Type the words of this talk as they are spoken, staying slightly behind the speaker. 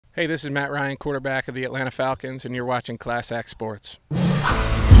Hey, this is Matt Ryan, quarterback of the Atlanta Falcons, and you're watching Class Act Sports.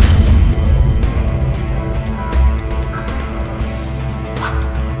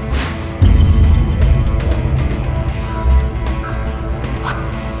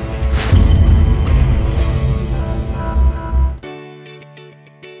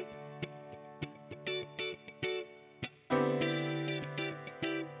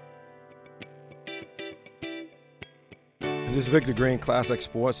 This is Victor Green, Class Act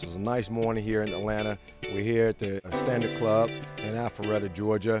Sports. It's a nice morning here in Atlanta. We're here at the Standard Club in Alpharetta,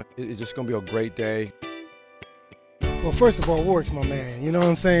 Georgia. It's just going to be a great day. Well, first of all, Warrick's my man, you know what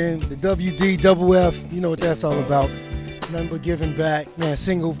I'm saying? The WDFF, you know what that's all about. Nothing but giving back. Man,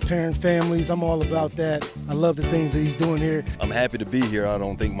 single parent families, I'm all about that. I love the things that he's doing here. I'm happy to be here. I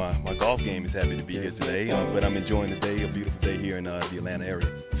don't think my golf game is happy to be here today, but I'm enjoying the day, a beautiful day here in the Atlanta area.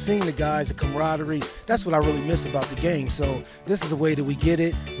 Seeing the guys, the camaraderie, that's what I really miss about the game. So this is a way that we get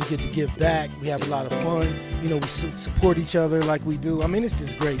it. We get to give back. We have a lot of fun. You know, we support each other like we do. I mean, it's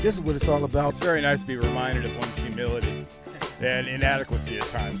just great. This is what it's all about. It's very nice to be reminded of one's humility and inadequacy at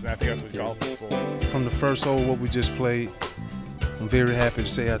times, and I think that's what golf is for. From the first over what we just played, I'm very happy to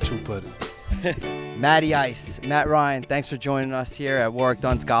say I two-putted. Matty Ice, Matt Ryan, thanks for joining us here at Warrick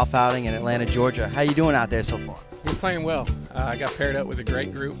Dunn's golf outing in Atlanta, Georgia. How you doing out there so far? We're playing well. I got paired up with a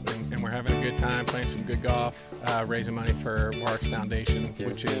great group, and we're having a good time, playing some good golf, raising money for Warrick's Foundation,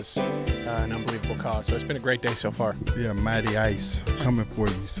 which is an unbelievable cause. So it's been a great day so far. Yeah, Matty Ice, coming for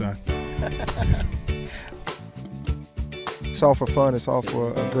you, son. It's all for fun. It's all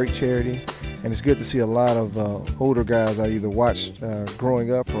for a great charity. And it's good to see a lot of older guys I either watched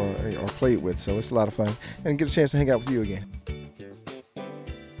growing up or played with. So it's a lot of fun. And get a chance to hang out with you again.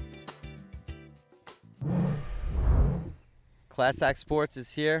 Class Act Sports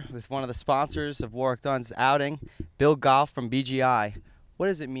is here with one of the sponsors of Warrick Dunn's outing, Bill Golf from BGI. What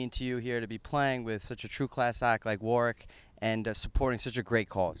does it mean to you here to be playing with such a true class act like Warrick and supporting such a great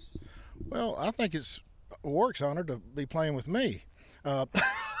cause? Well, I think it's Warrick's honor to be playing with me. Hey,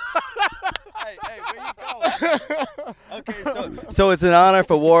 where you going? Okay, so it's an honor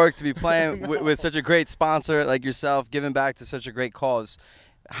for Warrick to be playing with such a great sponsor like yourself, giving back to such a great cause.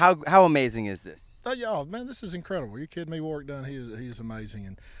 How amazing is this? Oh, man, this is incredible. You kidding me? Warrick Dunn, he is amazing.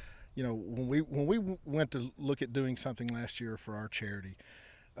 And you know, when we went to look at doing something last year for our charity,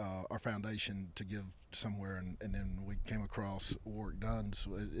 our foundation, to give somewhere, and then we came across Warrick Dunn's,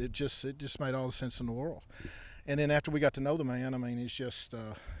 it just made all the sense in the world. And then after we got to know the man, I mean, he's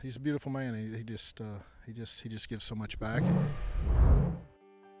a beautiful man. He just gives so much back.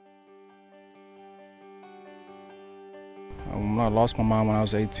 When I lost my mom when I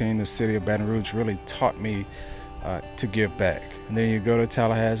was 18, the city of Baton Rouge really taught me to give back. And then you go to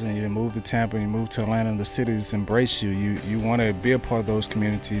Tallahassee and you move to Tampa and you move to Atlanta and the cities embrace you. You want to be a part of those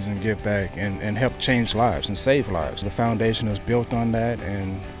communities and give back and help change lives and save lives. The foundation is built on that,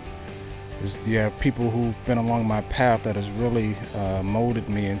 and you have people who've been along my path that has really molded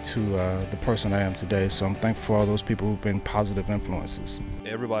me into the person I am today. So I'm thankful for all those people who've been positive influences.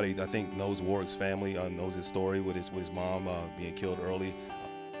 Everybody, I think, knows Warrick's family, knows his story with his mom being killed early.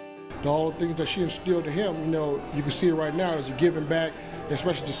 All the things that she instilled to him, you know, you can see it right now as a giving back,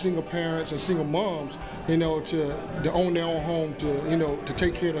 especially to single parents and single moms, you know, to own their own home, to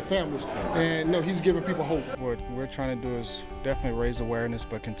take care of their families. And you know, he's giving people hope. What we're trying to do is definitely raise awareness,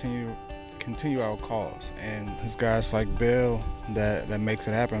 but continue our cause, and there's guys like Bill that makes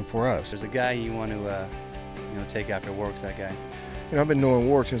it happen for us. There's a guy you want to take after Warrick's that guy. You know, I've been knowing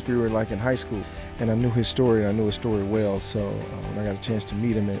Warrick since we were like in high school, and I knew his story, and I knew his story well. So when I got a chance to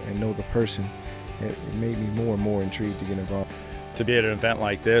meet him and know the person, it made me more and more intrigued to get involved. To be at an event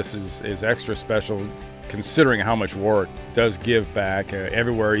like this is extra special, considering how much Warrick does give back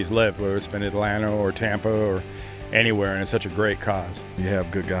everywhere he's lived, whether it's been Atlanta or Tampa or anywhere, and it's such a great cause. You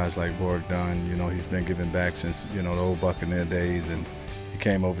have good guys like Warrick Dunn. You know, he's been giving back since, you know, the old Buccaneer days, and he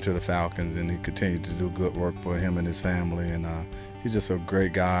came over to the Falcons, and he continued to do good work for him and his family, and he's just a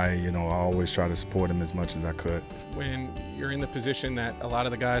great guy. You know, I always try to support him as much as I could. When you're in the position that a lot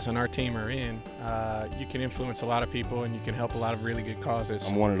of the guys on our team are in, you can influence a lot of people and you can help a lot of really good causes.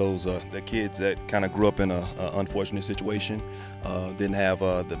 I'm one of those the kids that kind of grew up in an unfortunate situation, didn't have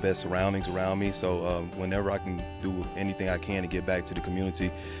the best surroundings around me, so whenever I can do anything I can to get back to the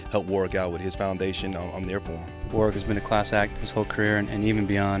community, help Warrick out with his foundation, I'm there for him. Warrick has been a class act his whole career, and even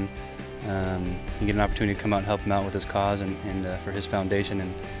beyond. You get an opportunity to come out and help him out with his cause and for his foundation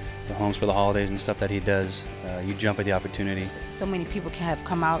and the homes for the holidays and stuff that he does. You jump at the opportunity. So many people have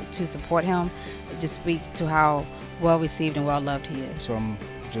come out to support him, just speak to how well received and well loved he is. So I'm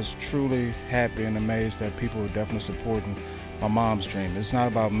just truly happy and amazed that people are definitely supporting my mom's dream. It's not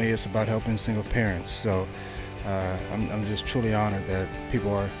about me, it's about helping single parents. So I'm just truly honored that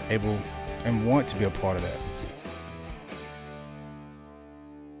people are able and want to be a part of that.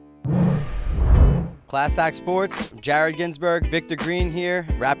 Class Act Sports, Jared Ginsberg, Victor Green here,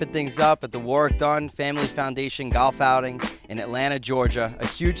 wrapping things up at the Warrick Dunn Family Foundation golf outing in Atlanta, Georgia. A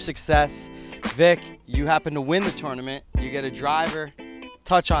huge success. Vic, you happen to win the tournament. You get a driver.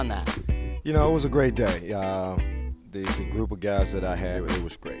 Touch on that. You know, it was a great day. The group of guys that I had, it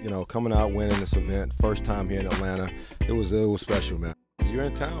was great. You know, coming out winning this event, first time here in Atlanta, it was special, man. You're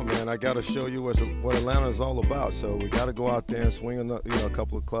in town, man. I got to show you what Atlanta is all about. So we got to go out there and swing a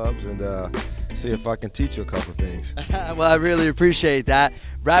couple of clubs and see if I can teach you a couple of things. Well, I really appreciate that.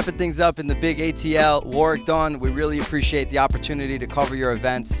 Wrapping things up in the big ATL, Warrick Dunn, we really appreciate the opportunity to cover your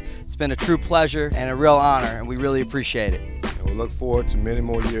events. It's been a true pleasure and a real honor, and we really appreciate it. And we look forward to many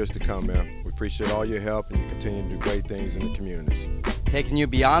more years to come, man. We appreciate all your help, and you continue to do great things in the communities. Taking you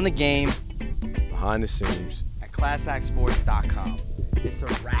beyond the game, behind the scenes, at ClassActSports.com. It's a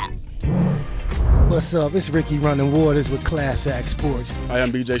wrap. What's up? It's Ricky running waters with Class Act Sports. Hi,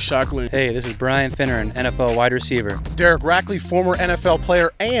 I'm BJ Shockley. Hey, this is Brian Finneran, NFL wide receiver. Derek Rackley, former NFL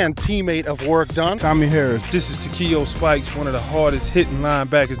player and teammate of Warrick Dunn. Tommy Harris. This is Takeo Spikes, one of the hardest hitting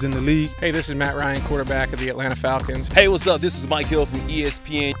linebackers in the league. Hey, this is Matt Ryan, quarterback of the Atlanta Falcons. Hey, what's up? This is Mike Hill from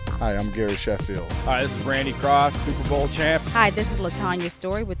ESPN. Hi, I'm Gary Sheffield. Hi, this is Randy Cross, Super Bowl champ. Hi, this is LaTanya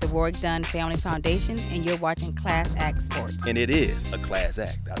Story with the Warrick Dunn Family Foundation, and you're watching Class Act Sports. And it is a class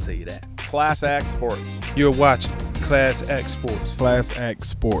act, I'll tell you that. Class Act Sports. You're watching Class Act Sports. Class Act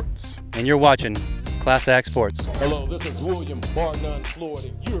Sports. And you're watching Class Act Sports. Hello, this is William Barnum, Florida.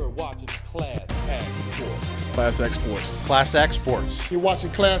 You're watching Class Act Sports. Class Act Sports. Class Act Sports. You're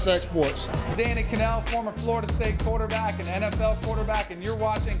watching Class Act Sports. Danny Cannell, former Florida State quarterback and NFL quarterback, and you're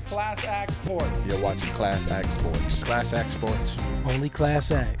watching Class Act Sports. You're watching Class Act Sports. Class Act Sports. Only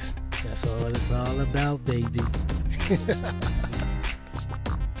Class Acts. That's all it's all about, baby.